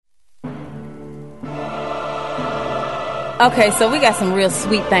Okay, so we got some real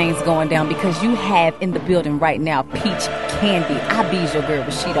sweet things going down because you have in the building right now Peach Candy. I be your girl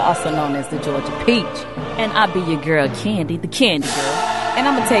Rashida, also known as the Georgia Peach. And I be your girl Candy, the Candy Girl. And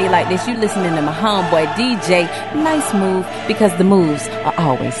I'm going to tell you like this, you listening to my homeboy DJ Nice Move, because the moves are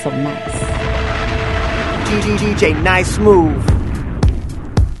always so nice. DJ Nice Move.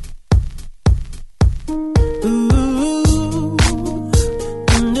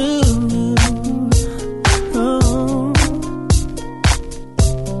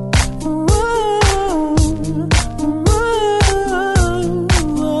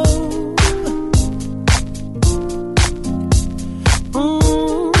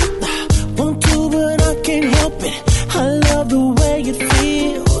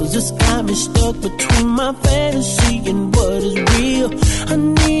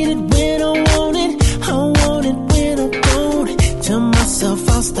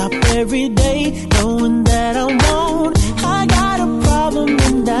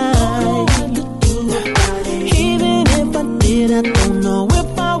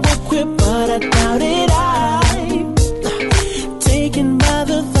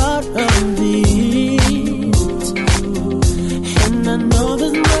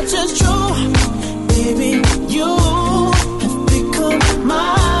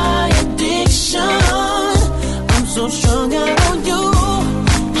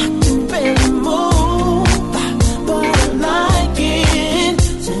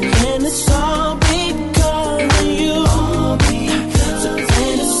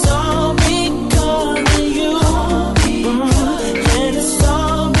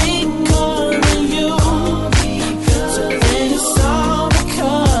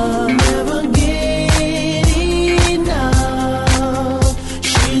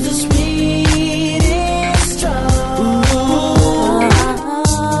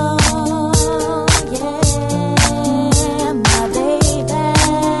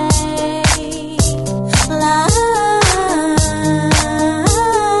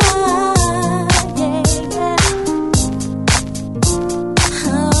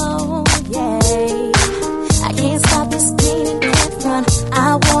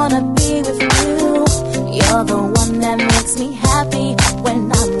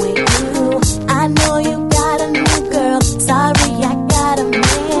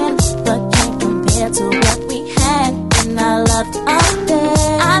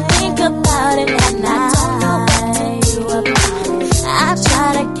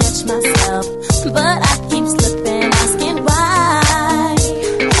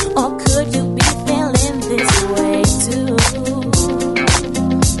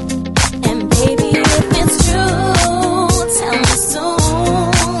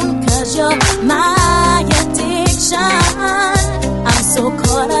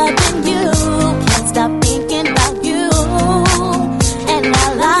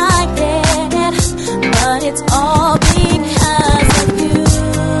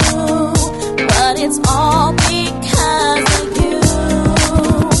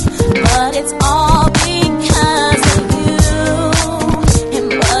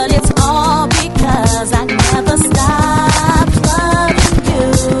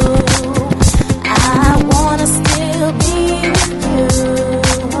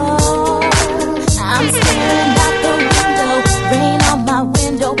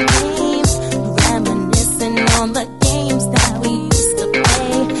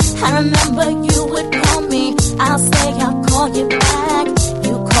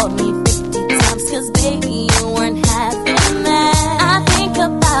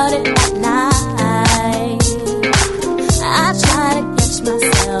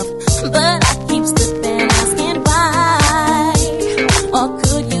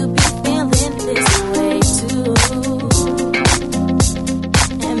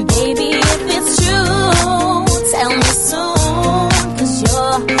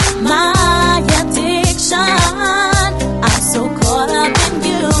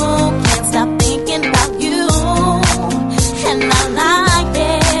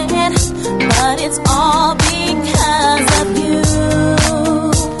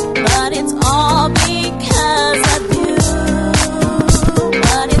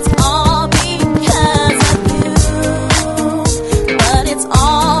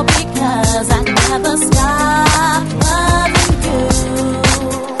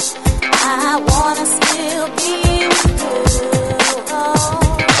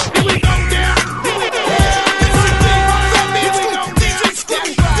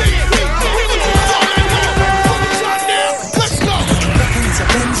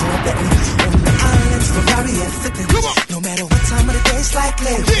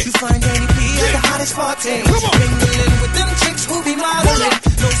 You find Danny P at the hottest party. Mingling with them chicks who be modeling.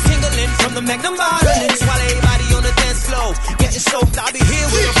 No singling from the Magnum bottling. While everybody on the dance floor getting soaked, I'll be here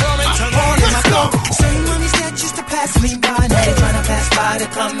with a foreign tongue on in my throat. Same money's that used to pass me by, now they tryna pass by to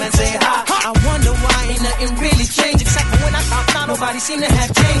come and say hi. I wonder why ain't nothing really changed, except for when I talk now, nobody seem to have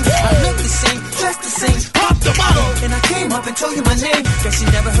changed. I look the same, dress the same, pop the bottle, and I came up and told you my name. Guess you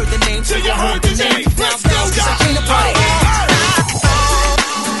never heard the name till you heard the name. Now bounce, cause I came to party.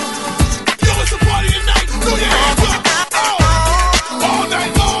 Yo, it's a party tonight. Throw your hands up. All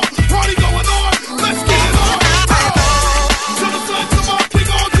night long, party going on. Let's get it on. Till the sun come up, we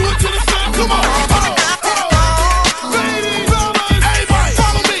gon' do it till the sun come up. Ladies, fellas, everybody,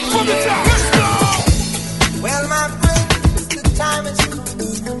 follow me from the top. Let's go. Well, my friends, the time has come.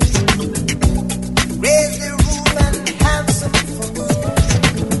 Raise the roof and have some fun.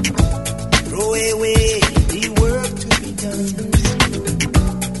 Throw away the work to be done.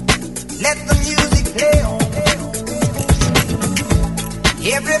 Let the music play on.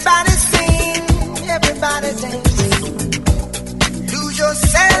 Everybody sing, everybody dance. Lose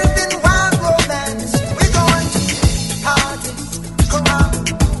yourself in wild romance. We're going to party, come on,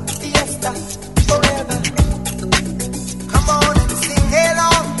 fiesta, forever. Come on and sing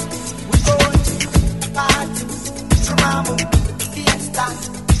along. We're going to party, come on, fiesta,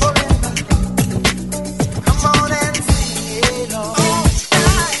 forever. Come on and sing along.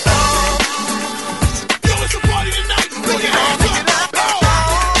 Yo, it's a party tonight. Throw your hands up.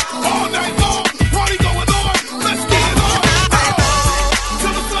 All night long, party going on. Let's get it on.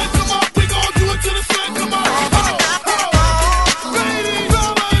 Till the sun come up, we gon' do it till the sun come up. Ladies,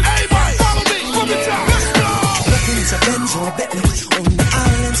 fellas, everybody, follow me from the top. Let's go. Looking to Benz or Bentley, on the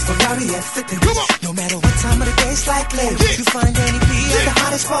islands, Ferrari and Fitbit. No matter what time of the day, it's like late. You find Danny P at the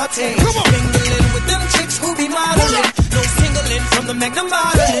hottest party. Mingling with them chicks who be modeling. No singling from the Magnum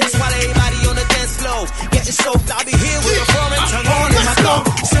bottling. While everybody on the dance floor getting soaked, I'll be here with a foreign tongue on in my throat.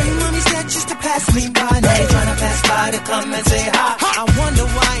 Same money's that used to pass me by, now they tryna pass by to come and say hi. I wonder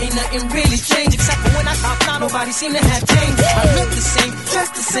why ain't nothing really changed, except for when I talk now, nobody seem to have changed. I look the same, dress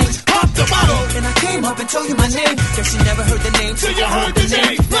the same, pop the bottle, and I came up and told you my name. Guess you never heard the name till you heard the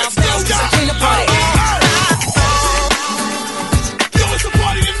name. Now bounce, cause I came to party. Yo, it's a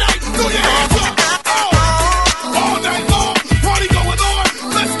party tonight. Throw your hands up. All night long, party going on.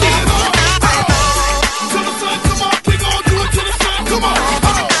 Let's get it on. Till the sun come up, we gon' do it till the sun come up.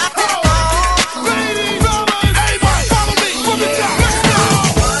 Ladies, fellas, everybody, follow me from the top. Let's go.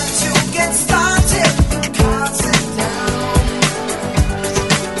 Once you get started, can't sit down.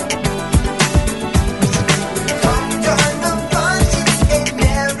 Come join the fun, it's a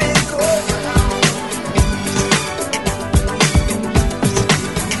merry-go-round.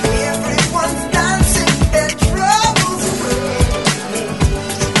 Everyone's dancing their troubles away.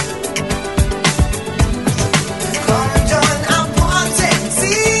 Come join our party,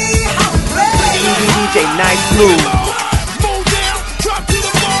 see how we play. DJ Nice Move. Move down, drop to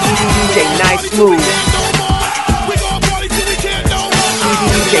the floor. DJ Nice Move. We gon' party till we can't no more.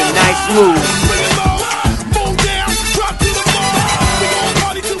 DJ Nice Move. Bring it low, move down, drop to the floor. We gon'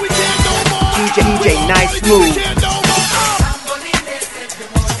 party till we can't no more. DJ Nice Move. Can't no more.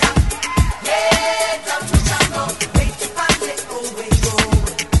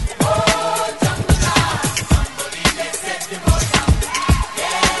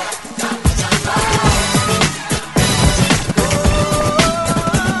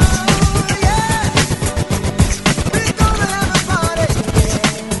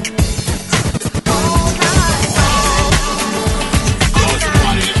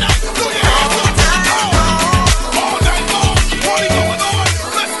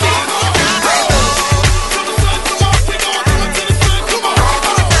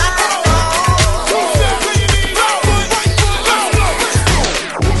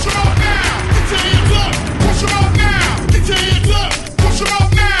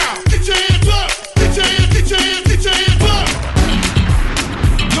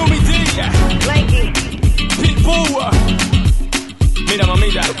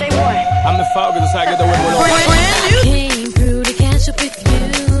 I'm the focus, that's how I get the whip on. I came through to catch up with you.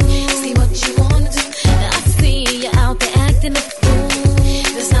 See what you wanna do. I see you out there acting a fool.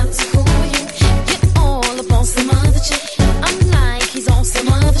 That's not to cool you. Get all up on some other chick. I'm like he's on some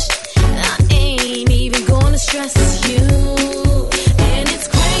other shit. I ain't even gonna stress you. And it's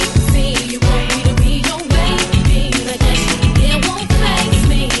crazy. You want me to be your baby, but that shit it won't faze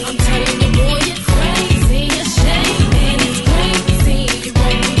me. I'm telling you, boy, you're crazy. You're shady. And it's crazy. You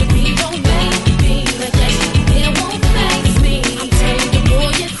want me to be your baby, but that shit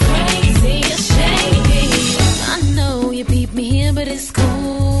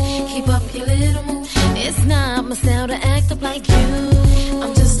keep up your little move. It's not my style to act up like you.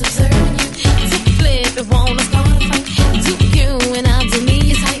 I'm just observing you. To flip it, wanna start a fight. Do you and I do me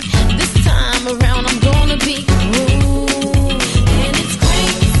is hype. This time around I'm gonna be rude. And it's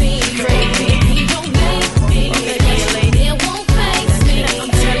crazy, crazy. You don't make me. It won't face me. I'm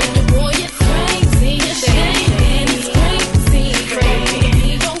telling you, boy, it's crazy. It's shame. And it's crazy, crazy.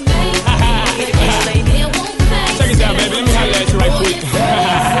 You don't make me. It won't face me. Check it out, baby. Let me holler at you right quick.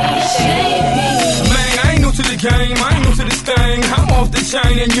 Man, I ain't new to the game. I ain't new to this thing. I'm off the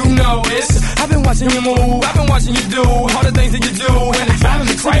chain and you know it. I've been watching you move. I've been watching you do all the things that you do. And it's driving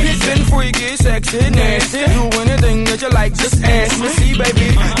me crazy. Been freaky, sexy, nasty. Do anything that you like, just ask me. See,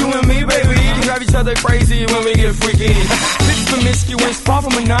 baby, you and me, baby, can drive each other crazy when we get freaky. This promiscuous, far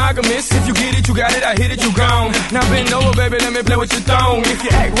from monogamous. If you get it, you got it. I hit it, you gone. Now bend over, baby, let me play with your thong. If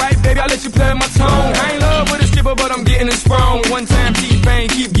you act right, baby, I'll let you play my tone. I ain't love with a stripper, but I'm getting it sprung. One time, T-Pain,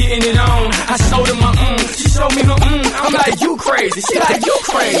 keep getting it on. I showed her my she showed me her I'm like, you crazy. She like, you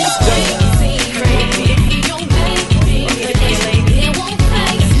crazy.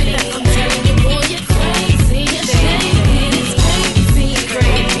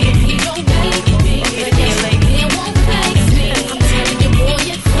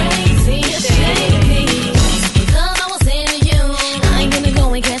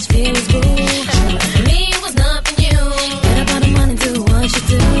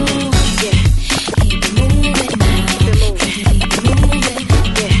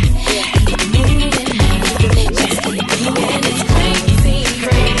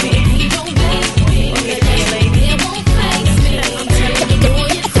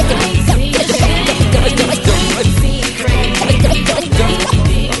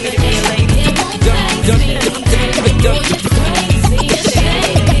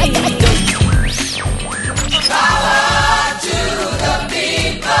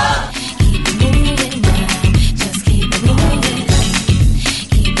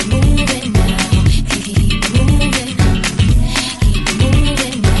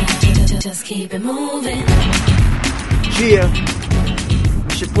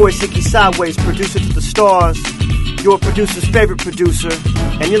 Sideways, producer to the stars, your producer's favorite producer,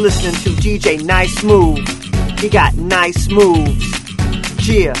 and you're listening to DJ Nice Move. He got nice moves.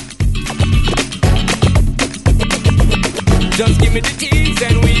 Yeah. Just give me the keys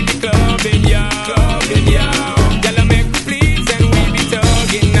and we be clubbing, yo. Y'all make me please and we be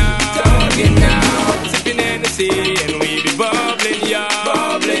tugging now. Sipping Hennessy and we be bubbling, yo.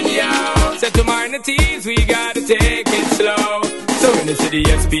 Set to minor teas, we gotta take it slow. So in the city,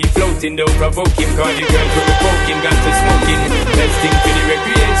 SP floating, don't provoke him. Call the girls who we're poking, got to smoking. Best thing for the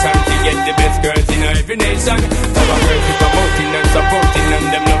recreation, to get the best girls in every nation. Our girls we promoting and supporting, and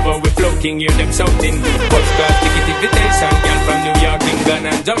them love how we floating, hear them shouting. First class ticket invitation, girl from New York, England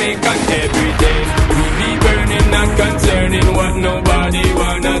and Jamaica every day. We be burning, not concerning what nobody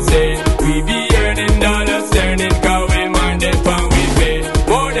wanna say. We be earning dollars, earning, cause we minded when we pay.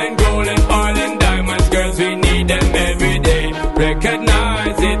 More than gold and oil and diamonds, girls, we need them every day.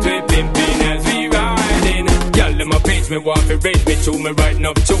 Recognize it, we pimping as we riding. Y'all them a page me want to raise me to me writing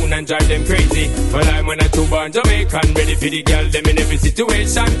up tune and drive them crazy. Well I'm when I two born Jamaican, ready for the girl them in every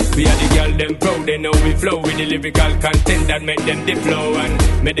situation. We are the girl them proud, they know we flow with the lyrical content that make them the flow.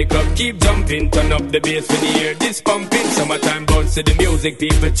 And make the club keep jumping, turn up the bass when you hear this pumping. Summertime bounce to the music,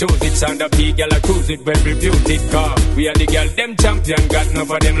 people choose it. Sound up the girl I cruise it, well reputed car. We are the girl them champion, got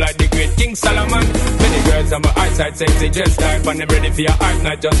enough of them like the great King Solomon. Many girls on my eyesight sexy just type, and I'm ready for your art,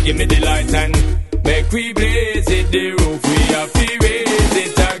 not just give me the light and make we blaze it, the roof we have to raise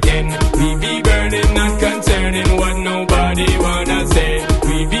it again. We be burning, not concerning what nobody wanna say.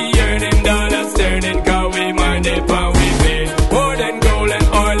 We be earning dollars, turning, cause we mind it, and we pay. More than gold and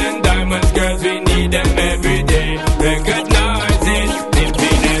oil and diamonds, girls, we need them every day. Recognize it,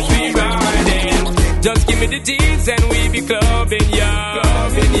 pimping as we riding. Just give me the G's and we be clubbing, yo.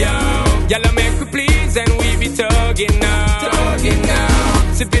 Y'all make we please and we be tugging now.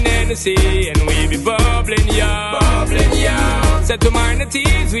 Sipping Hennessy and we be bubbling, yo. Set to minor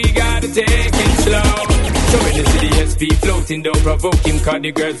teas, we gotta take it slow. So in the city, SP floating, don't provoke him. Cause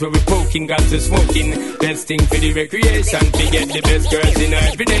the girls where we poking, got to smoking. Best thing for the recreation, to get the best girls in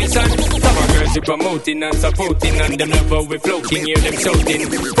every nation. Some of girls we promoting and supporting, and them love how we floating, hear them shouting.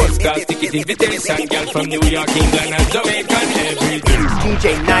 First class ticket invitation, girl from New York, England and Jamaica every day.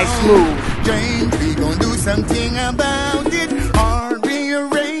 DJ Nice Move. Change, we gon' do something about it. Or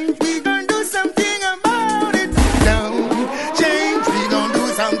rearrange, we gon' do something about it. Now, change, we gon' do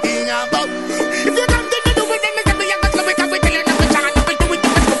something about it. If you come to do it, then it's me, I'm gonna come with you, I'm gonna do it, I'm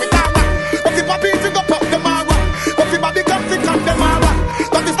gonna pop the marwa. But the Bobby come to come the marwa.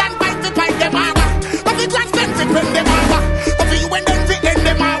 But the stand by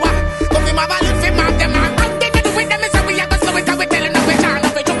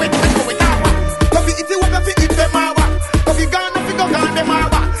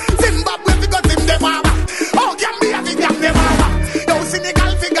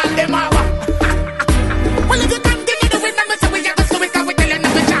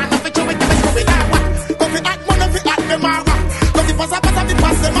the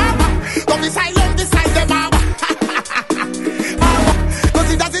pass them out. Come inside, learn the side them out. Cause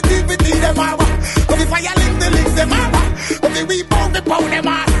it doesn't even need them out. Come if I link the links them out. Come if we pound the pound them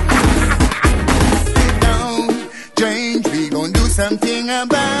out. Don't change, we gon' do something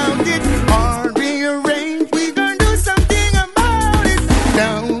about it. Or rearrange, we gon' do something about it.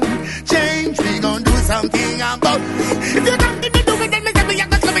 Don't change, we gon' do something about it. If you don't give me do it, then me say me have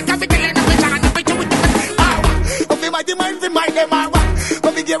to slow it, cause we killing up, we trying to be do it. Come if mighty mind, we mind them out.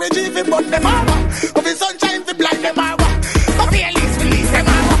 Come if garage, we burn them out. Come if sunshine, we blind them out. Come if at least release them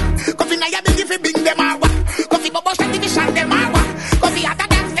out. Come if now you big if we bring them out. Come if bubble shot, if we shot them out. Come if after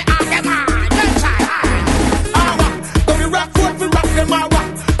dance, we have them out. Don't try hard. Come if rock foot, we rock them out.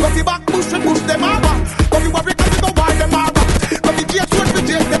 Come if back push, we push them out. Come if worry, cause we go war them out. Come if chase foot, we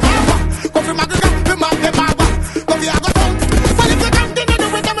chase them out. Come if mag them, we mag them out. Come if I go down. So if you don't do it,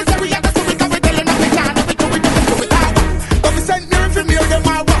 then we say we have to do it. Cause we telling them we can't do it, do it, do it out. Come if send nerve, we mail them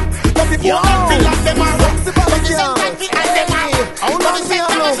out. Come if phone up, we lock them out. Come if send time, we add them out. Come if send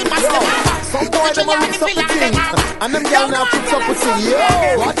time, we mash them out. Some boy them a mix up the thing, and them girl now fix up the thing. Yo,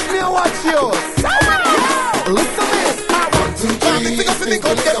 watch me and watch you. Listen to this. 1, 2, 3, think of the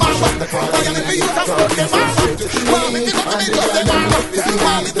gun them out. I am the youth of gun them out. Well, me think of the gun them out.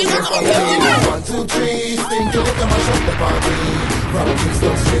 Well, me think of the gun them out. 1, 2, 3, think of them and shut the party. From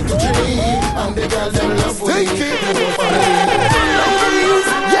Kingston straight to Ginny, and the girls them love we.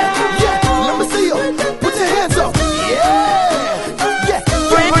 Yeah, let me see you. Put your hands up.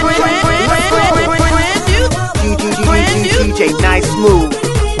 DJ Nice Smooth.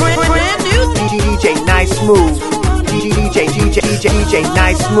 DJ Nice Smooth. DJ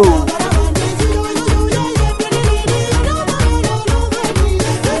Nice Smooth.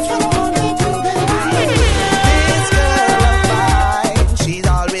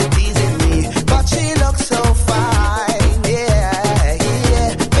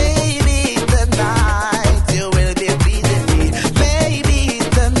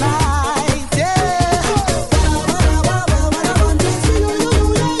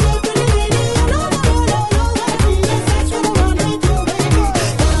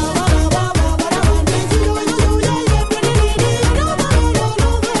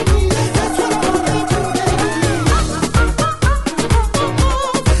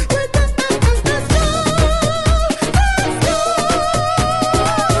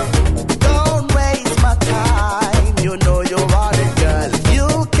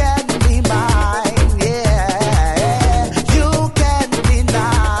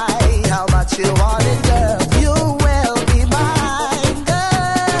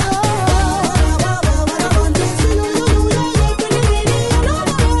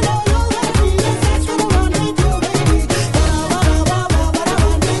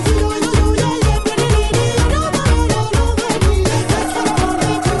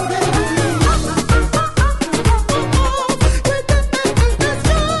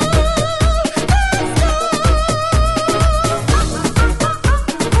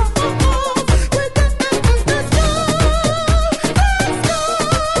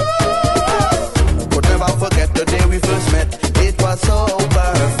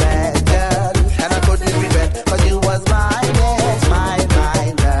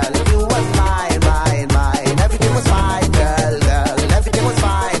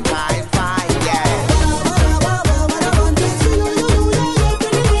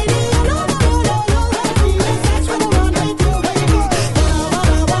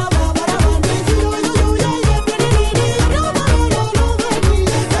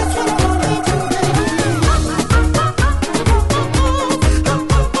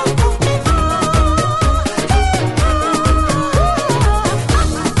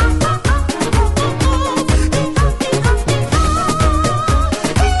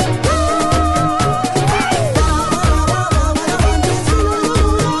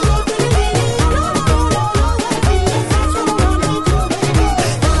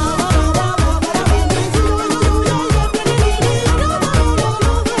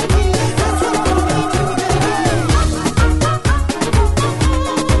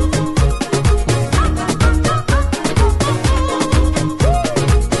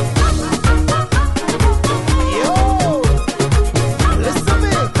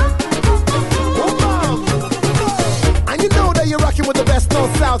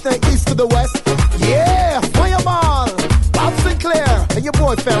 south and east to the west. Yeah, Fireball, Bob Sinclair, and your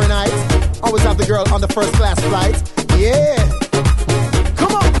boy Fahrenheit. Always have the girl on the first class flight. Yeah,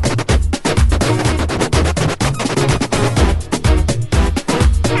 come on.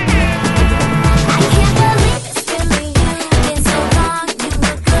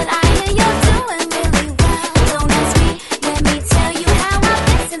 How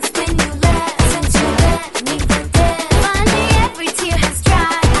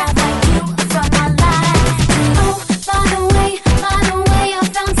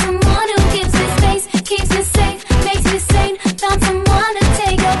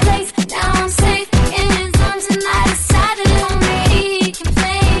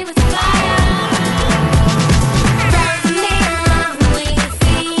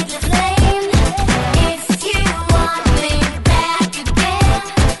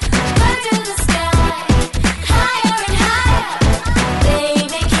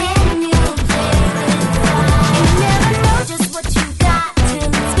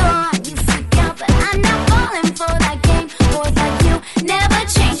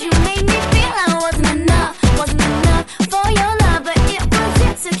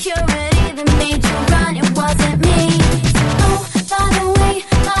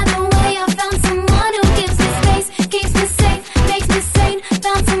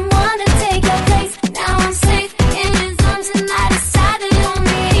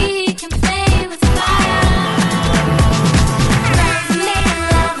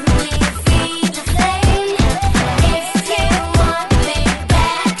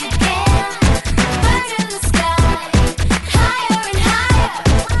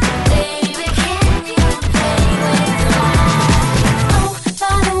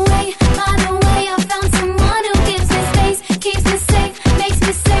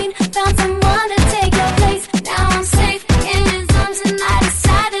Found someone to take your place. Now I'm safe in his arms, and I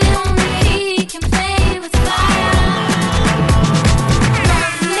decided only he can play with fire.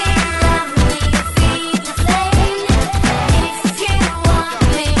 Love me, feed the flame. If you want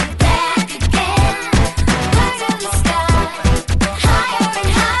me back again, fly to the sky, higher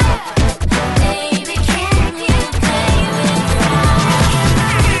and higher. Baby, can you play with fire?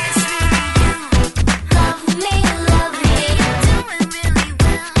 Love me, doing really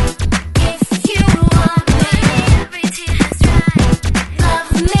well. If you want me, every tear has dried.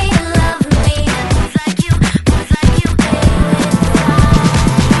 Love me, boys like you play with fire.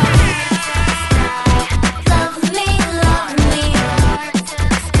 Love me, heart to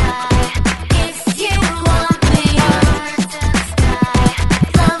the sky. If you want me, heart to the sky.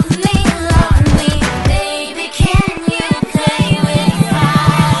 Love me, baby, can you play with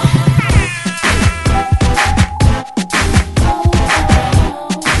fire?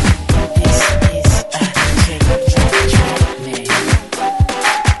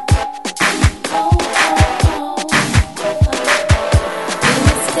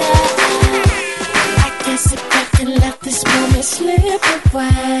 I guess if I can let this moment slip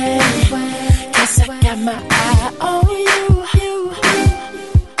away, guess I got my eye on you.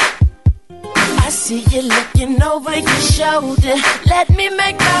 I see you looking over your shoulder. Let me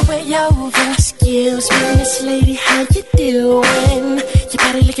make my way over. Excuse me, Miss Lady, how you doing? Your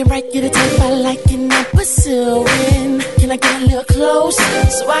body looking right, you're the type I like and I'm pursuing. Can I get a little closer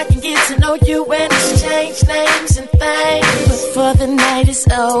so I can get to know you and exchange names and things before the night is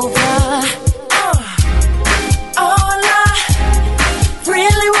over? All I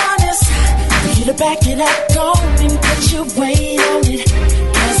really want is for you to back it up, go and put your weight on it.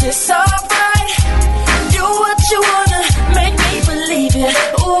 'Cause it's alright, do what you wanna, make me believe it.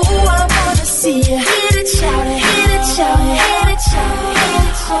 Ooh, I wanna see you hit it, shout it, hit it, shout it, hit it, shout it, hit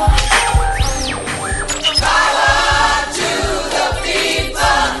it, shout it. Power to the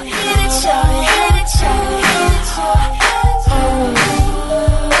people. Hit it, shout it, hit it, shout it, hit it, shout it.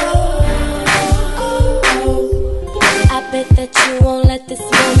 I bet that you won't let this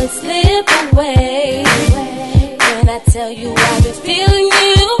moment slip away. When I tell you I've been feeling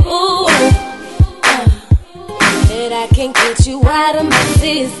you, that I can't get you out of my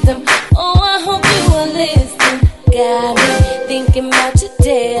system. Oh, I hope you will listen. Got me thinking about you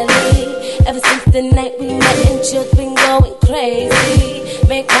daily. Ever since the night we met and chill's been going crazy.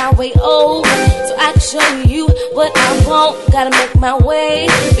 Make my way over so I can show you what I want. Gotta make my way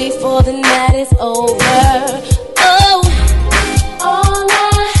before the night is over. Oh, all I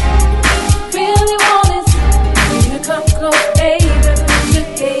really want is for you to come close, baby. Put your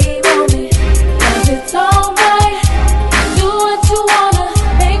game on me. 'Cause it's alright. Do what you wanna,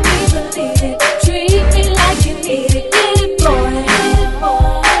 make me believe it. Treat me like you need it. Get it, boy. Get it, boy.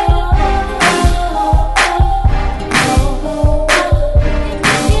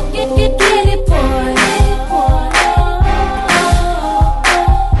 Get it, boy.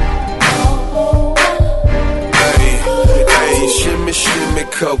 Hey, shimmy, shimmy,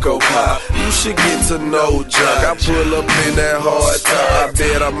 Cocoa Pop. You should get to know Jack. I pull up in that hard top. I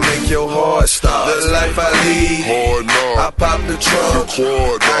bet I make your heart stop. The life I lead, hard knock. I pop the trunk.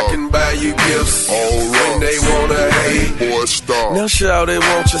 I can buy you gifts when they wanna hate. Boy, stop. Now shout it,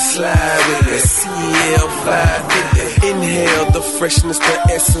 won't you slide with me? CL 550. Inhale the freshness, the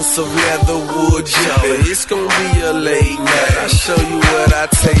essence of leatherwood jelly. It's gonna be a late night. I show you what I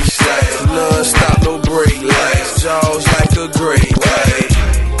taste like. Non-stop, no break lights. Jaws like a great white.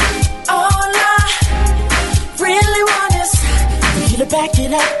 All I really want is for you to back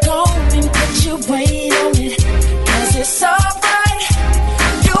it up, go and put your weight on it. 'Cause it's alright,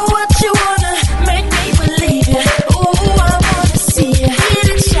 do what you wanna, make me believe it. Ooh, I wanna see you hit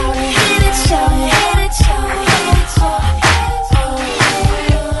it, shout it, hit it, shout it, hit it, shout it, hit it, shout it.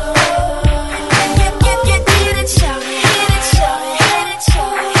 Get it, shout it, hit it, shout it, hit it,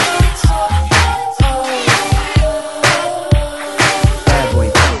 shout it, hit it, shout it. Bad boy.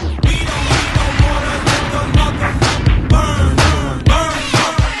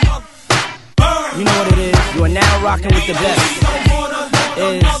 You know what it is. You are now rocking with the best.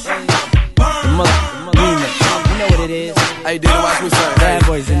 Is the mother remix. You know what it is. Hey, did you watch me sing? Bad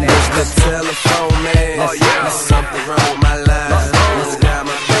boys in there. The telephone man. Oh yeah. There's something wrong with my line. Let's got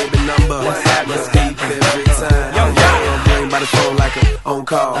my baby number. Let's beep every time. Yo, I'm by the phone like a on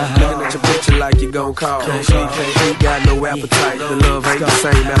call. Looking at your picture like you gon' call. Ain't got no appetite. The love ain't the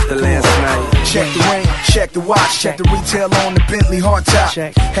same after last night. Check the ring, check the watch, check the retail on the Bentley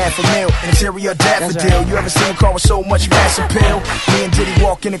hardtop. Half a mil, interior daffodil. You ever seen a car with so much mass appeal? Me and Diddy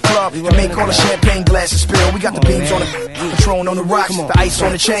walk in the club and make all the champagne glasses spill. We got the beams on the Patron on the rocks, the ice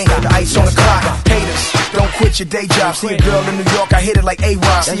on the chain, the ice on the clock. Haters, don't quit your day job. See a girl in New York, I hit it like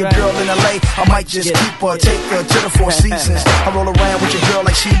A-Rock. See a girl in LA, I might just keep her, take her to the Four Seasons. I roll around with your girl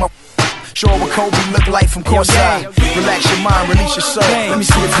like she my. Show her what Kobe look like from courtside. Relax your mind, release your soul. Let me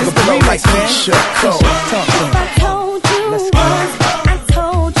see if you can blow like Keisha Cole. I told you once, I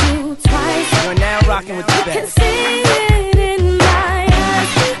told you twice. You're now rocking with the You can best. see it in my eyes.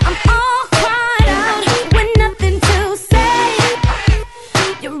 I'm all cried out with nothing to say.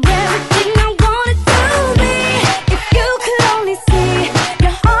 You're everything I wanted to be. If you could only see,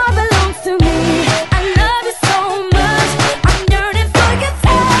 your heart belongs to me. I love you so much, I'm yearning for your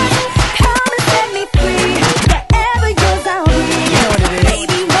touch. Come and set me free, wherever yours I'll be.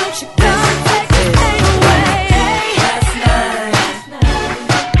 Baby, won't you come take the pain away? Last night,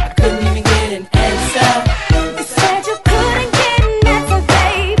 I couldn't even get an answer. You said you couldn't get an answer,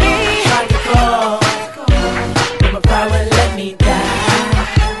 baby. Tried to call, but my pride wouldn't let me die.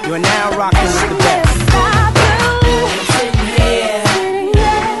 You're now rocking with the best. Stop you. I'm sitting here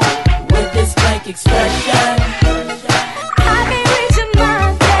with this blank expression. I can't reach your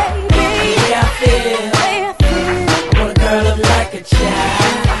mind, baby. The way I feel, I want a girl up like a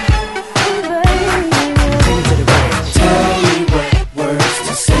child. Tell me what words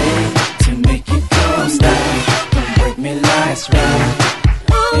to say to make you come style. Don't break me last right.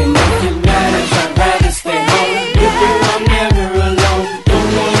 And if you're mad, I'd rather stay home with you. I'm never alone. Don't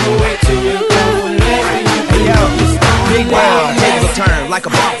wanna wait till you go whenever you Hey yo, big wow, tables will turn like a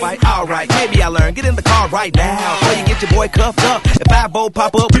bar fight. Alright, maybe I learn. Get in the car right now. Before you get your boy cuffed up. If I both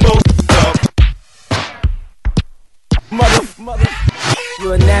pop up, we both up. Mother.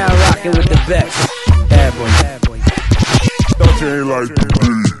 You are now rocking with the best. Bad boy. Don't you ain't like me.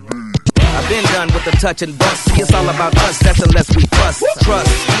 I've been done with the touch and bust. See, it's all about us, that's unless we fuss. Trust,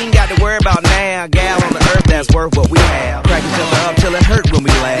 you ain't got to worry about now. Gal on the earth that's worth what we have. Crack each other up till it hurt when we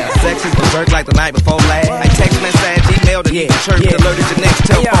laugh. Sex is berserk like the night before last. Like text message, email to the church, alerted your next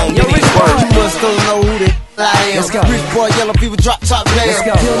telephone. Yo, Any word. You must don't know who the I am. Let's go. Rich boy, yellow fever, drop top down. Let's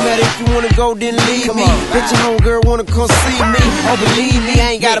go. Feel mad if you wanna go, then leave me. Bet your homegirl wanna come see me. Oh, believe me,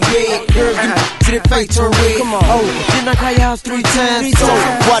 I ain't got a bed. Girls get to the face, turn red. Come on. Oh, didn't I call your house 3 times? So,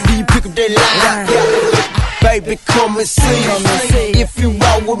 why do you pick up that line? Baby, come and see. If you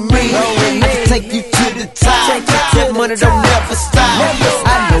roll with me, I can take you to the top. That money don't never stop.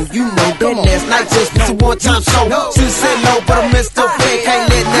 I know you know that last night just was a one-time show. Should've said no, but I messed up big. Can't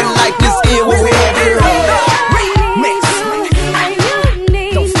let nothing like this in when we have it.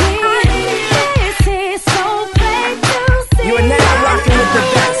 You are now rocking with the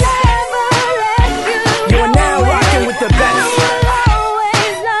best. You are now rocking with the best.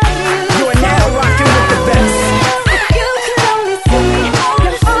 You are now rocking with the best.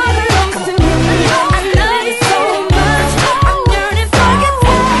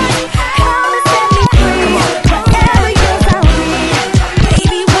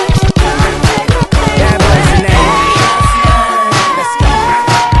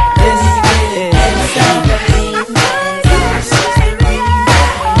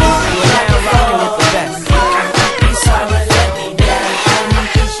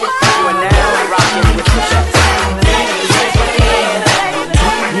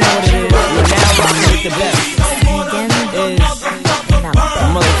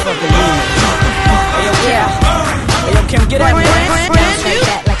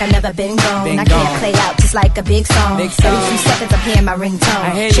 Been gone. I can't play out just like a big song. Every few seconds I'm hearing my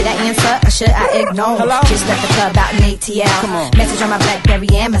ringtone. Should I answer or should I ignore? Just left the club out in ATL. Message on my BlackBerry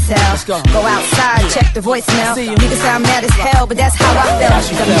and my cell. Go outside, check the voicemail. Niggas sound mad as hell, but that's how I felt.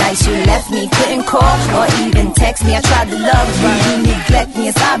 Some nights you left me, couldn't call or even text me. I tried to love you, you neglect me.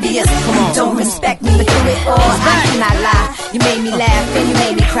 It's obvious you don't respect me, but through it all I cannot lie. You made me laugh and you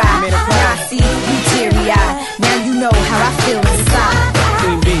made me cry. Now I see you teary-eyed. Now you know how I feel inside.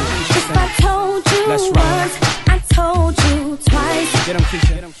 If I told you once, I told you twice. Get 'em,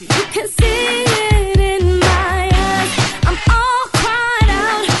 Keisha. You can see it in my eyes. I'm all cried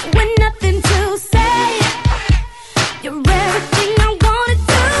out with nothing to say. You're everything I wanted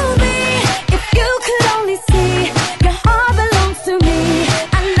to be. If you could only see, your heart belongs to me.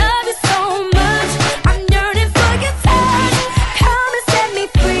 I love you so much, I'm yearning for your touch. Come and set me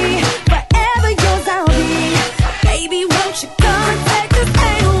free.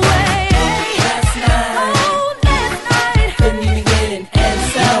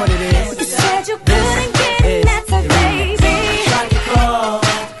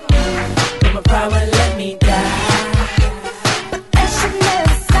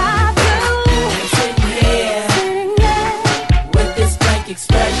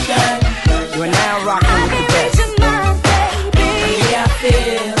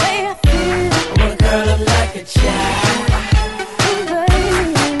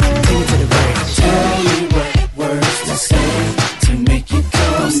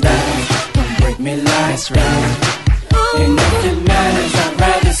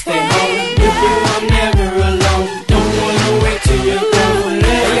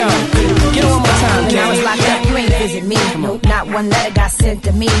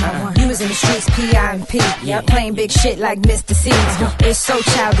 P. Playing big shit like Mr. C's. It's so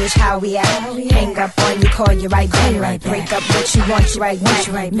childish how we act. Hang up on you, call you right back. Break up what you want, you right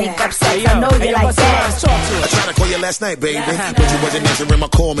back. Make up sex, I know you like that. I tried to call you last night, baby, but you wasn't answering my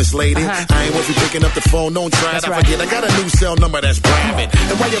call, Miss Lady. I ain't want you picking up the phone, don't try it. I forget, I got a new cell number that's private.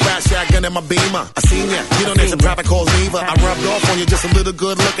 And while you ride shotgun at my Beamer, I seen ya. You don't answer private calls neither. I rubbed off on you just a little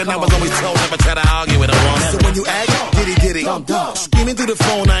good look, and I was always told never try to argue with a woman. So when you act, diddy, screaming through the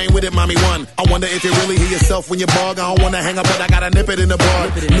phone, I ain't with it, mommy one. I wonder if you really hear yourself when you bug. I don't wanna hang up, but I gotta nip it in the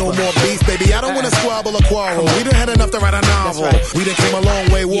bud. No more beef, baby, I don't wanna squabble or quarrel. We done had enough to write a novel. We done came a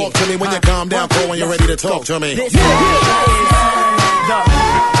long way, walk to me when you calm down, call when you're ready to talk to me. This is the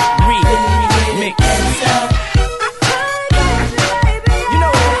remix.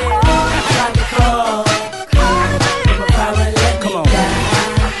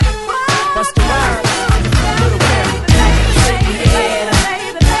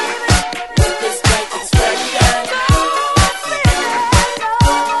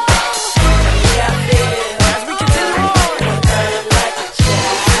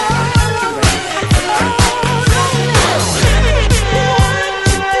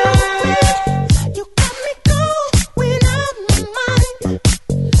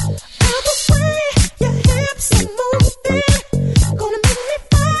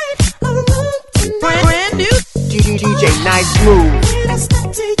 Nice Move.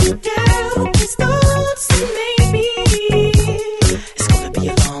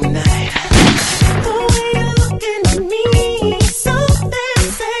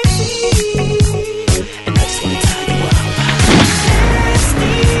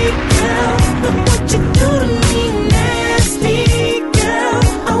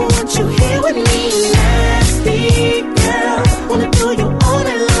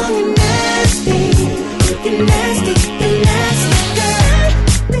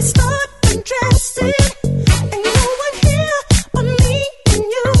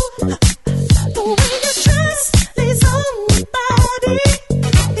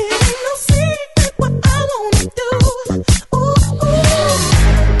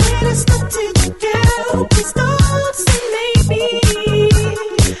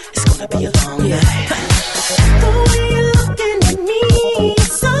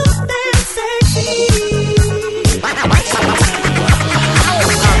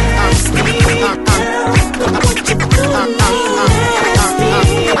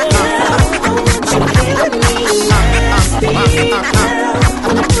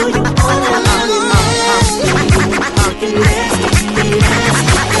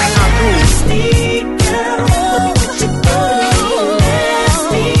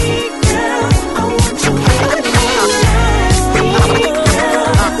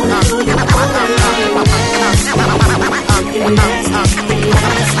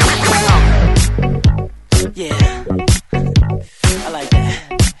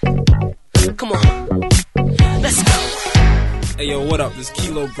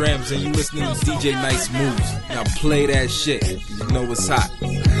 And you listening to DJ Nice Moves. Now play that shit. You know what's hot.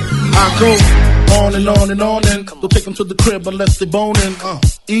 I go on and on and on and don't take them to the crib unless they boning.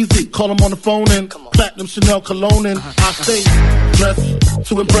 Easy, call them on the phone and platinum Chanel cologne and I stay dressed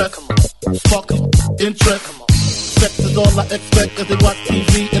to impress. Spark interest. Sex is all I expect as they watch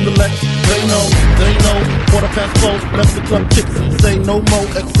TV in the Lex. They know, 4:15, left the club tipsy. Say no more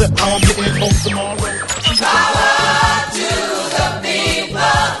except I'm getting home tomorrow. Power to the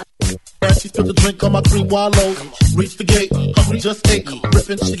people. She spilled the drink on my cream wallow. Reached the gate, hungry just ate.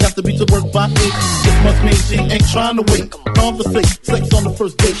 Rippin', she got to be to work by 8. This must mean she ain't trying to wait. Conversate, sex on the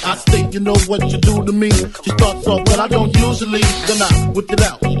first date. I state, you know what you do to me. She starts off, but I don't usually. Then I whip it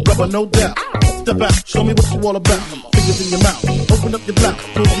out, rubber no doubt. Step out, show me what you all about. Fingers in your mouth, open up your blouse.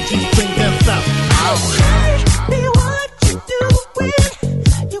 Pull your G-string down south. Be what you do when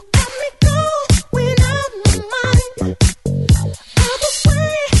you got me going out my mind.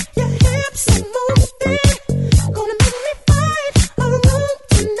 And moving, gonna make me find a room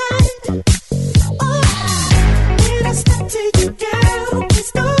tonight. Oh, when I step to you, girl,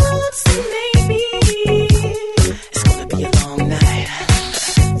 please don't say maybe. It's gonna be a long night.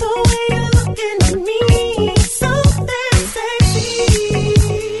 The way you're looking at me is so damn sexy.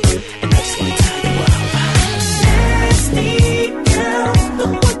 And I just wanna tell you what. Nasty girl.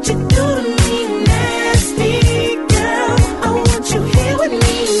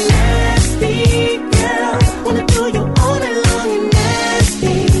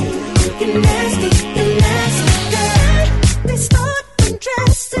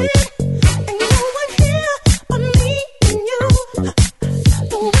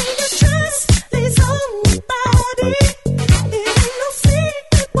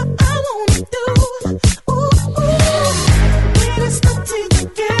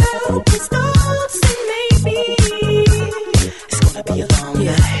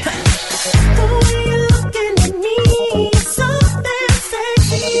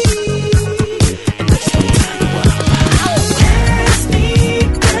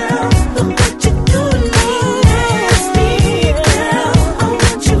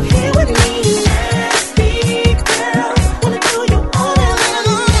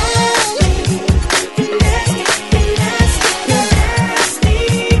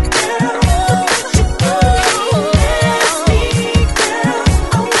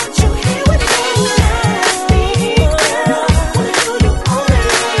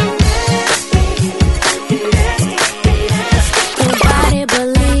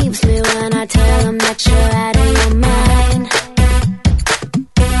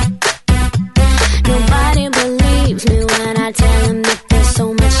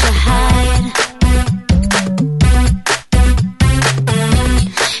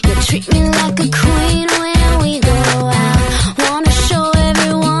 treat me like a queen when we go out. Wanna show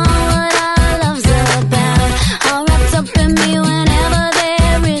everyone what our love's about. All wrapped up in me whenever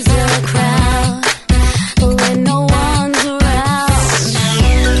there is a crowd, but when no one's around.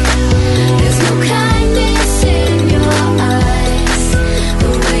 There's no kindness in your eyes. The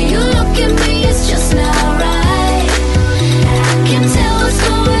way you look at me is just not right. I can tell what's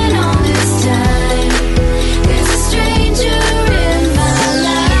going on this time. There's a stranger in my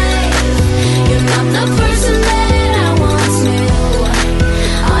life. You're not the person that I once knew.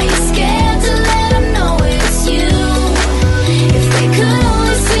 Are you scared to let them know it's you? If they could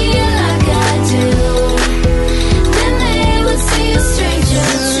only see you like I do, then they would see a stranger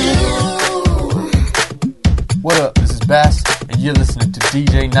too. What up? This is Bass, and you're listening to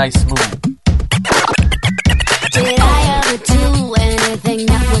DJ Nice Smooth. Did I ever do anything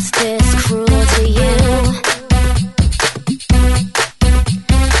that was this cruel to you?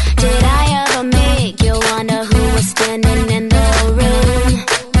 Did I ever make you wonder who was standing in the room?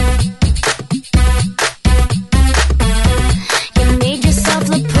 You made yourself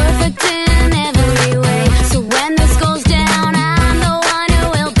look perfect in every way, so when this goes down, I'm the one who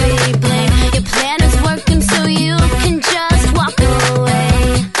will be blamed. Your plan is working, so you can just walk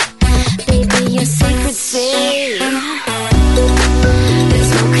away. Baby, your secret's safe.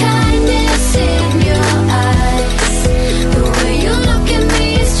 There's no kindness in your eyes. The way you look at me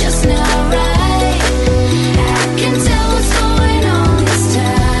is just not right. I can tell what's going on this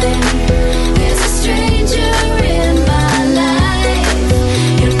time. There's a stranger in my life.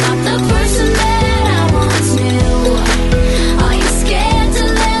 You're not the person that I once knew. Are you scared to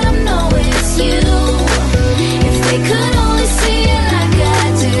let them know it's you? If they could only see it like I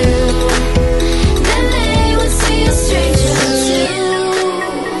do, then they would see a stranger too.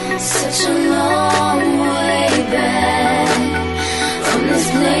 Such a long way back from this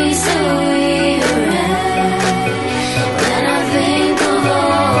place that we were at. When I think of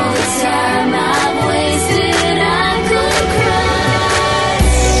all the time I've wasted, I could cry.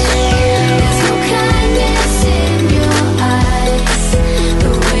 There's no kindness in your eyes.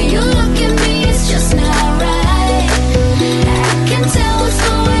 The way you look at me is just not right. I can tell what's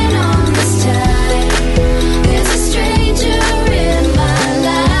going on this time. There's a stranger in my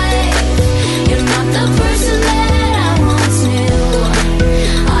life. You're not the person that I once knew.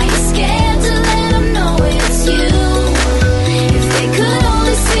 Are you scared to let them know it's you? If they could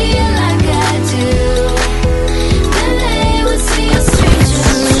only see it like I do, then they would see a stranger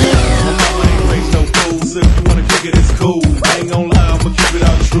too. Raise no fools, if you wanna kick it, it's cool. I ain't gon' lie, I'ma keep it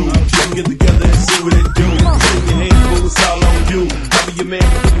all true. We can get together and see what it do. Take your hand, fool, it's all on you. I'll be your man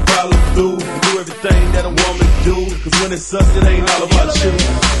when you follow through. You do everything that a woman do, cause when it's us, it ain't all about you.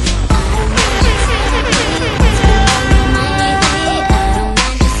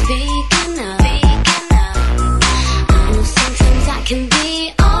 Sometimes I can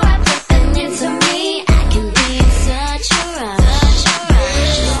be alright, but then into me, I can be in such a rush.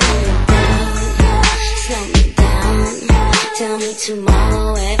 Slow me down. Tell me tomorrow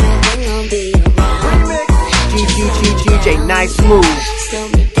everything will be alright. DJ Nice Smooth. Slow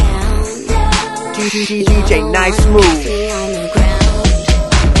me down. DJ Nice Smooth. Stay on the ground.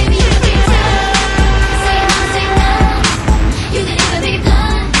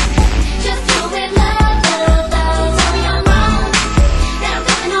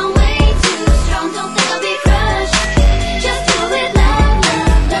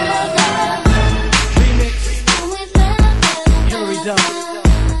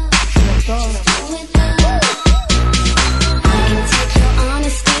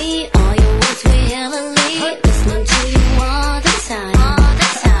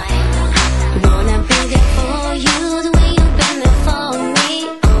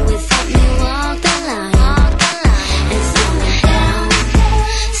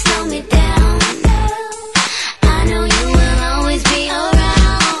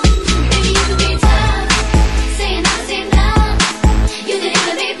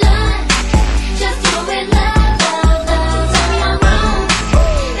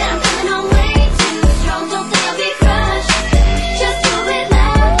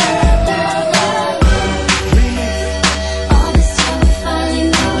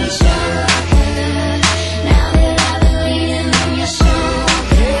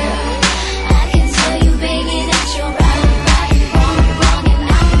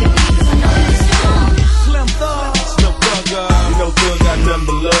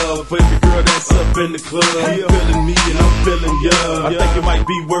 in the club. You feeling me and I'm feeling young. I think it might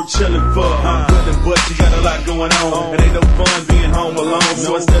be worth chilling for. I'm willing, but you got a lot going on. It ain't no fun being home alone.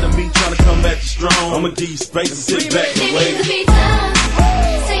 So instead of me trying to come back strong, I'ma give you space and sit back and wait.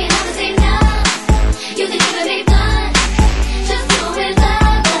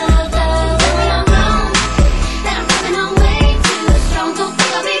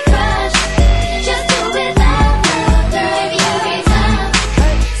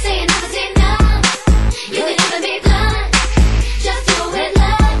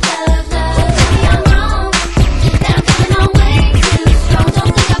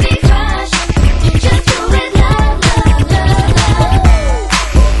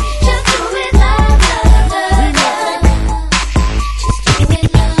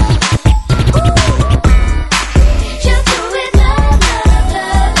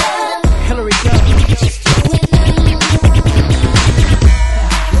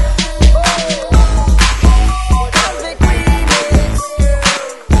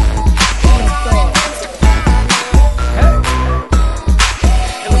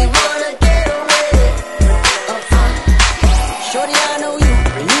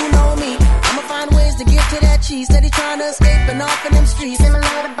 You know me, I'ma find ways to get to that cheese. Steady trying to escape and off in them streets. Similar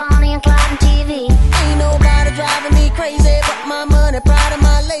to Bonnie and Clyde on TV. Ain't nobody driving me crazy but my money, pride of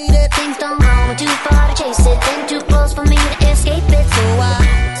my lady. Things don't go too far to chase it, then too close for me to escape it. So I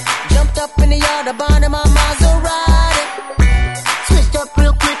jumped up in the yard of Bonnie, my Maserati. Switched up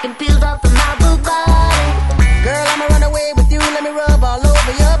real quick and peeled off of my Bugatti. Girl, I'ma run away with you, let me rub all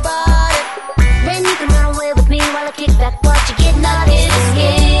over your body. Then you can run away with me while I kick back what you get not to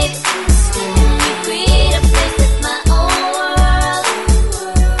escape. You create a place that's my own world,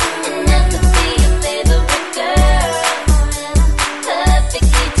 and I could be your favorite girl.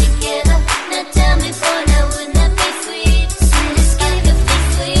 Perfectly together. Now tell me, boy, now wouldn't that be sweet? Sweet escape if it's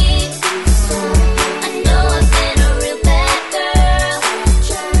sweet. I know I've been a real bad girl.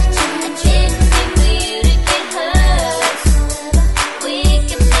 I didn't mean for you to get hurt. We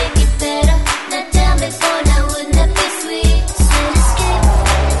can make it better. Now tell me, boy, now wouldn't that be sweet? Sweet escape.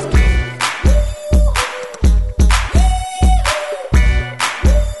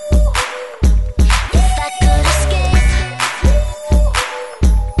 If I could escape,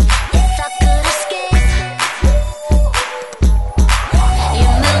 if I could escape, you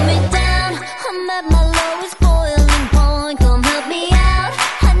melt me down. I'm at my lowest boiling point. Come help me out.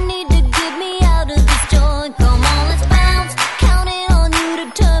 I need to get me out of this joint. Come on, let's bounce. Counting on you to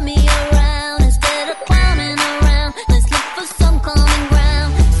turn me around instead of clowning around. Let's look for some common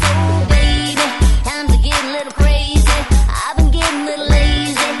ground. So baby, time to get a little crazy. I've been getting a little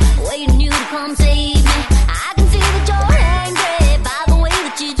lazy, waiting you to come save me. I can see that you're angry by the way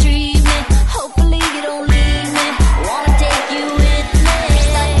that you treat me. Hopefully you don't leave me. Wanna take you with me.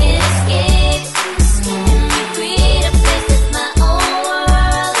 If I could escape, you create a place that's my own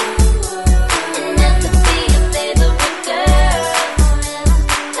world, and I could be your favorite girl.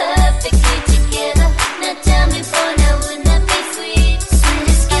 Perfectly together. Now tell me, boy, now wouldn't that be sweet? Sweet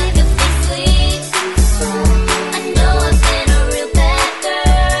escape if it's sweet. I know I've been a real bad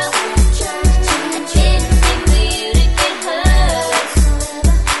girl. I didn't mean for you to get hurt.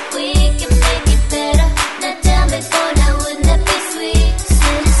 We can make it better. Now tell me, boy, now wouldn't that be sweet?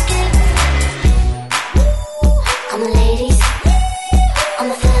 Sweet escape. I'm a ladies, I'm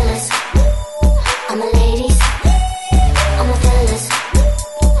a fellas, I'm a ladies, I'm a fellas,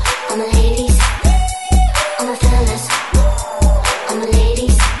 I'm a ladies, I'm a fellas, I'm a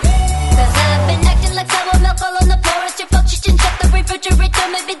ladies. 'Cause I've been acting like sour milk all on the floor. It's your fault you shouldn't shut the refrigerator.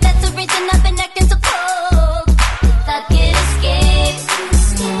 Maybe that's the reason I've been acting so cold. If I could escape,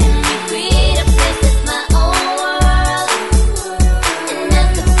 you create a place that's my own world, and I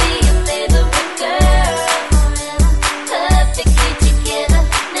could be your favorite girl. Perfectly together.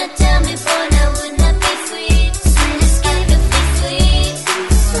 Now tell me, boy, now wouldn't that be sweet? Sweet escape if it's sweet.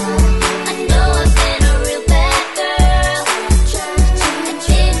 I know I've been a real bad girl. I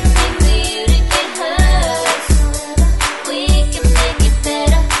didn't mean for you to get hurt. We can make it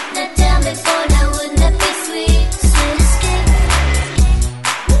better. Now tell me, boy, now wouldn't that be sweet? Sweet escape.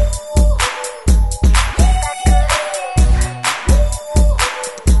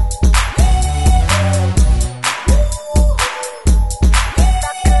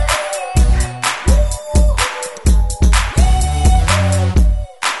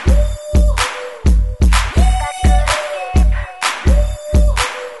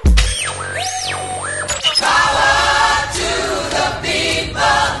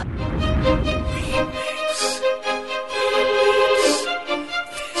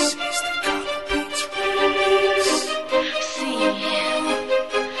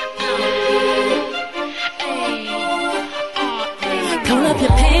 Pull up your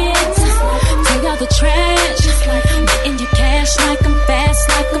pants, take out the trash, get in your cash like I'm fast,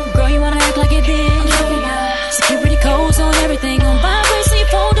 like I'm girl. You wanna act like it did? Security codes on everything on vibrate, so your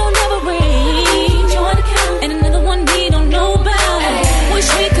phone don't ever ring. And another one we don't know about. Wish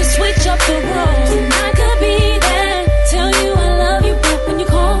we could switch up the roles. I could be there, tell you I love you, but when you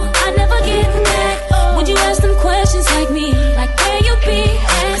call, I never get back. Would you ask them questions like me, like where you be?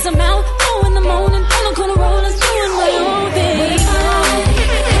 'Cause I'm out, 4 in the morning, on the corner rollers, doing my own thing.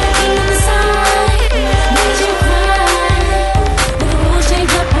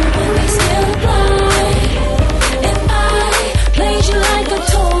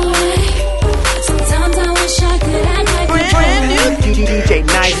 DJ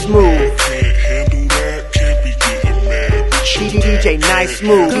Nice Move. DJ Nice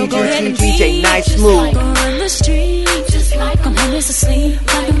Move. DJ Nice Move. On the street, just like I'm homeless asleep,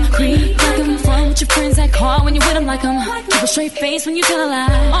 like I'm creep, like I'm fun with your friends that call when you with them, like I'm keep a straight face when you tell a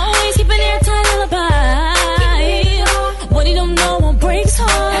lie. Always keep an airtight alibi. What he don't know won't breaks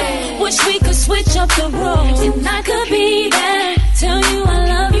heart. Wish we could switch up the roles, and I could be there. tell you I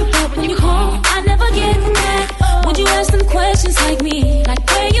love you, but when you call, I never get back. Would you ask them questions like me, like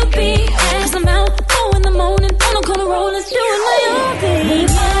where you be? Cause I'm out, 4 in the morning, on a corner rollers, doing my own thing.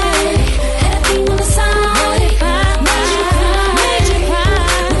 If I had a thing on the side, if I made you cry,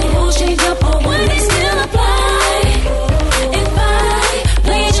 would the rules change up or would they still apply? If I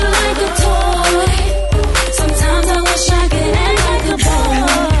played you like a toy, sometimes I wish I could act like a boy.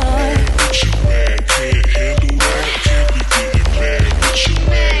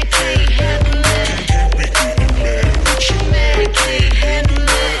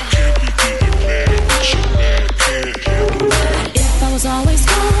 If I was always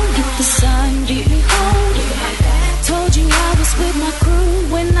gone, if the sun didn't hold, told you I was with my crew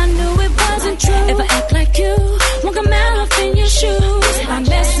when I knew it wasn't true. If I act like you, won't come out in your shoes, I'm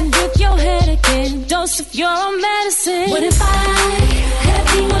messing with your head again, dose of your medicine. What if I had a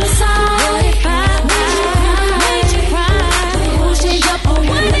thing on the side? What if I made you cry? Would the rules change up or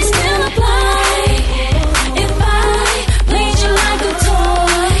would they still apply? If I played you like a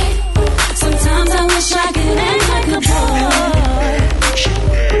toy, sometimes I wish I could act like a boy.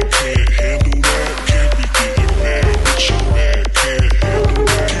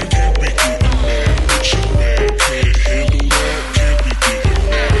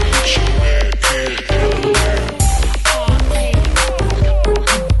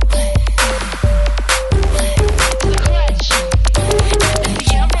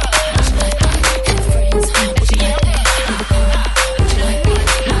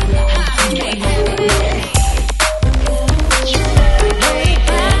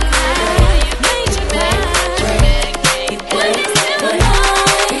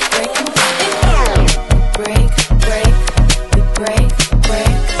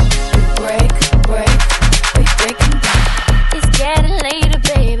 It's getting later,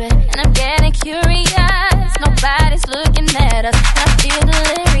 baby, and I'm getting curious. Nobody's looking at us, I feel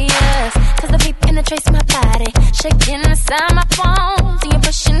delirious. Cause the beat penetrates my body, shaking inside my phone. See you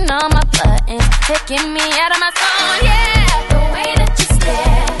pushing on my buttons, taking me out of my zone, yeah. The way that you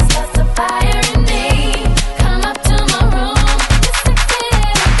stare starts a fire in me. Come up to my room, you're sexy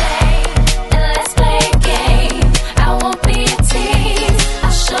every day, and let's play a game. I won't be a tease,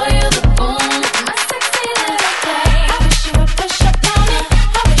 I'll show you the boom. My sexy little game. I wish you would push up on me,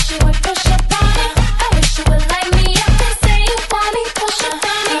 I wish you would push up on me, I wish you would light me up and say you want me, push up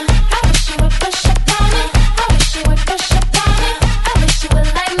on me. I wish you would push up on me, I wish you would push up on me, I wish you would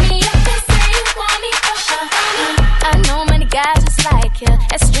light me up and say you want me, push up on me. I know many guys just like you,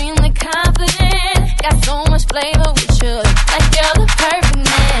 extremely confident, got so much flavor with you, like you're the perfect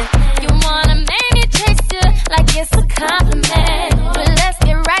man. You wanna make me chase you like it's a compliment, but let's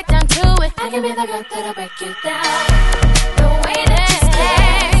get right down to it. I can be the girl that'll break you down. The way that you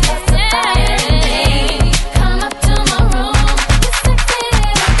stare, that's a fire in me. Come up to my room, you're sexy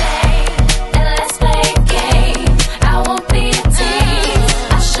every day, and let's play a game. I won't be a tease,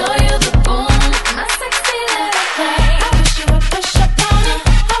 I'll show you the boom. My sexy little thing. I wish you would push up on me,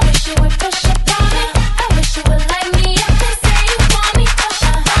 I wish you would push up on me, I wish you would light me up and say you want me, push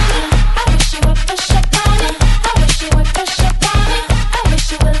up on me. I wish you would push up on me, I wish you would push up on me, I wish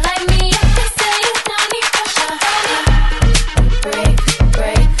you would light me up and say you want me, push up on me. Break,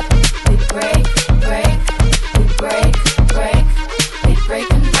 break, we break, break, we break, break, we break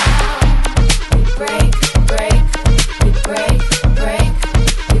them down. We break, break, we break, break,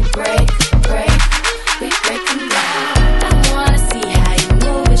 we break, break, we break them down. I wanna see how you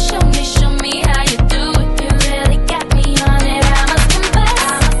move it, show me how you do it. You really got me on it, I must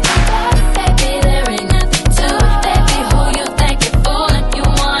confess. Baby, there ain't nothing to it. Baby, who you think you're fooling? You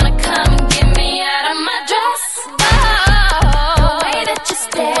wanna come and get me out of my dress? The way that you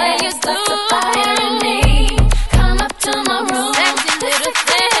stare, that's a fire in me. Come up to my room, sexy little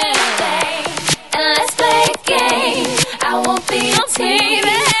thing, and let's play a game. I won't be a tease,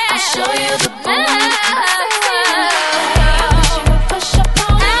 I'll show you the boom. Push up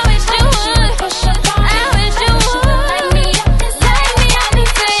on me, I wish you would push up on me, I wish you would light me up and say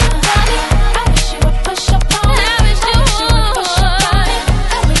you want me. I wish you would push up on me, I wish you would push up on me,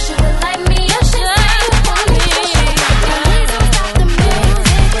 I wish you would light me up and say you want me. Please don't stop the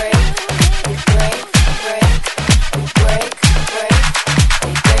music. Break, break, break, break, break,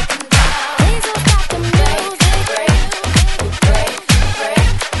 we break them down. Please don't stop the music. Break, break, break,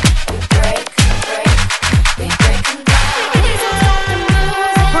 break, break, we break them down. Please don't stop the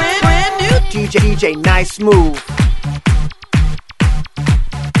music. Brand new DJ Nice Move.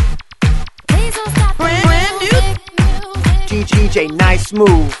 Please don't stop the Brand new music. DJ Nice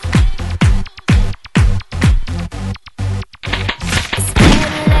Move.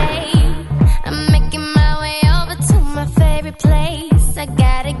 I'm making my way over to my favorite place.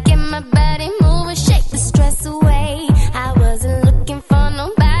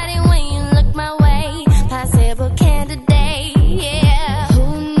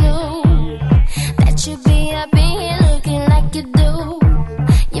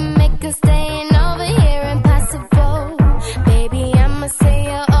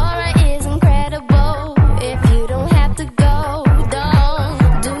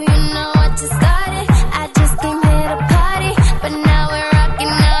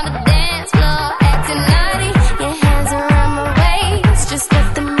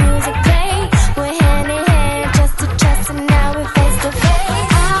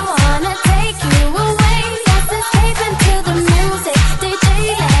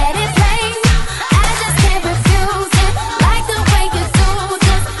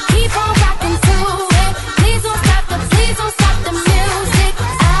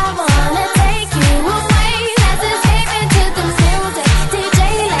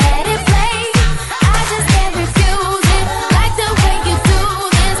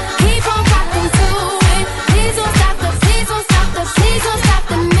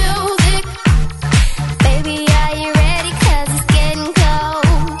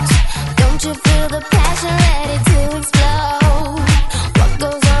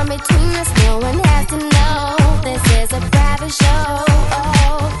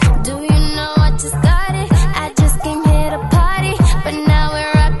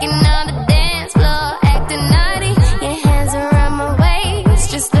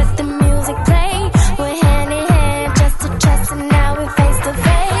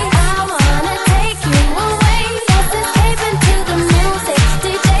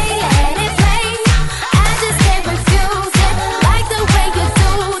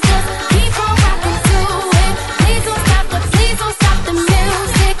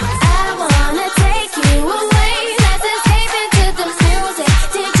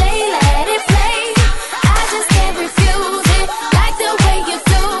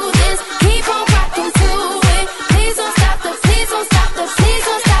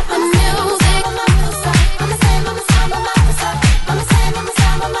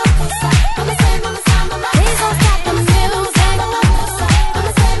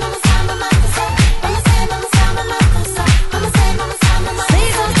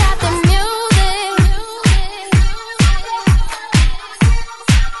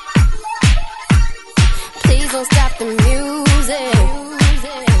 don't stop the music.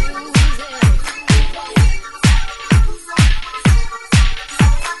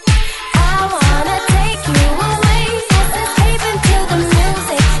 I wanna take you away, let's escape into the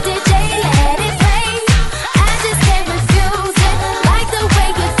music. DJ, let it play. I just can't refuse it. Like the way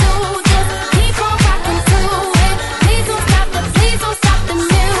you do this. Keep on rocking to it. Please don't stop the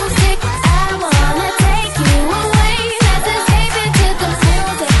music. I wanna take you away, let's escape into the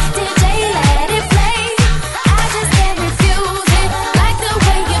music. DJ, let it play. I just can't refuse it. Like the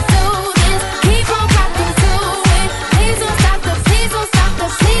way you do this. Keep on rocking to it. Please don't stop the music.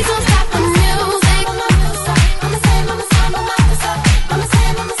 Please don't stop the music.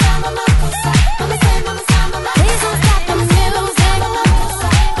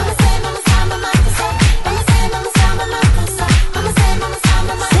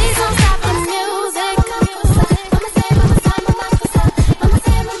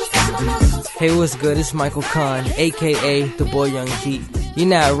 Hey, what's good? It's Michael Kahn, aka The Boy Young Heat. You're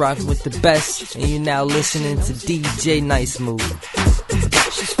now rocking with the best, and you're now listening to DJ Nice Move.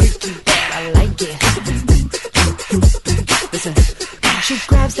 She's freaky bad, I like it. Listen. She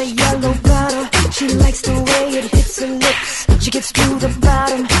grabs the yellow bottle. She likes the way it hits her lips. She gets to the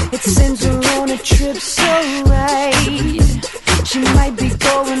bottom. It sends her on a trip so right. She might be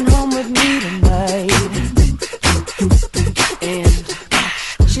going home with me tonight.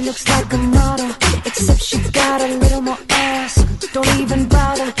 And she looks like a model, except she got a little more ass. Don't even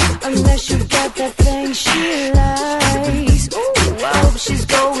bother unless you got that thing she likes. Ooh, I hope she's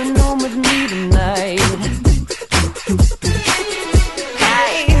going home with me tonight.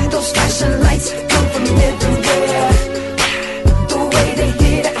 Hey, those flashing lights come from everywhere. The way they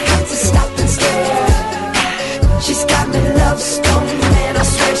hit, I have to stop and stare. She's got me love stoned, man, I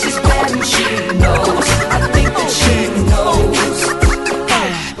swear she's bad and she knows. I think that she knows.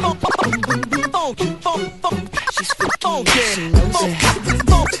 She's freaky, she knows it.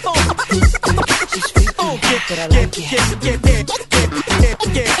 She's freaky, but I like it.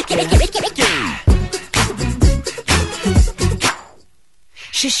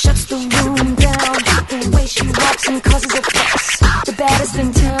 She shuts the room down. The way she walks and causes a fuss. The baddest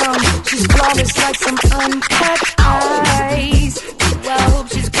in town. She's flawless like some uncut ice. Well, I hope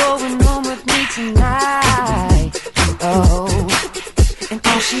she's going home with me tonight. Oh, and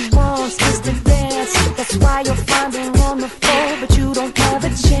all she wants is to dance. That's why you'll find her on the floor, but you don't have a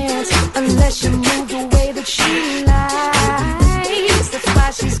chance unless you move the way that she likes. That's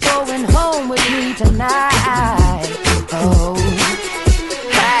why she's going home with me tonight. Oh,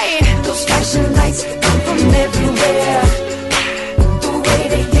 hey, those flashing lights come from everywhere. The way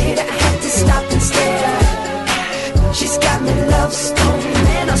they hit, I had to stop and stare. She's got me love stoned,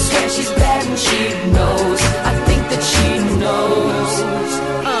 man, I swear she's bad and she knows. I think that she knows.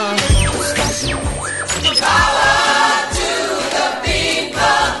 Power to the people. I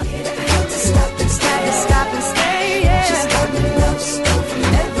had to stop and stay, yeah. She's got me love stoned from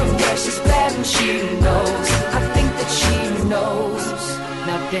everywhere. She's bad and she knows. I think that she knows.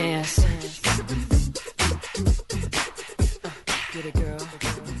 Now dance. Get it, girl.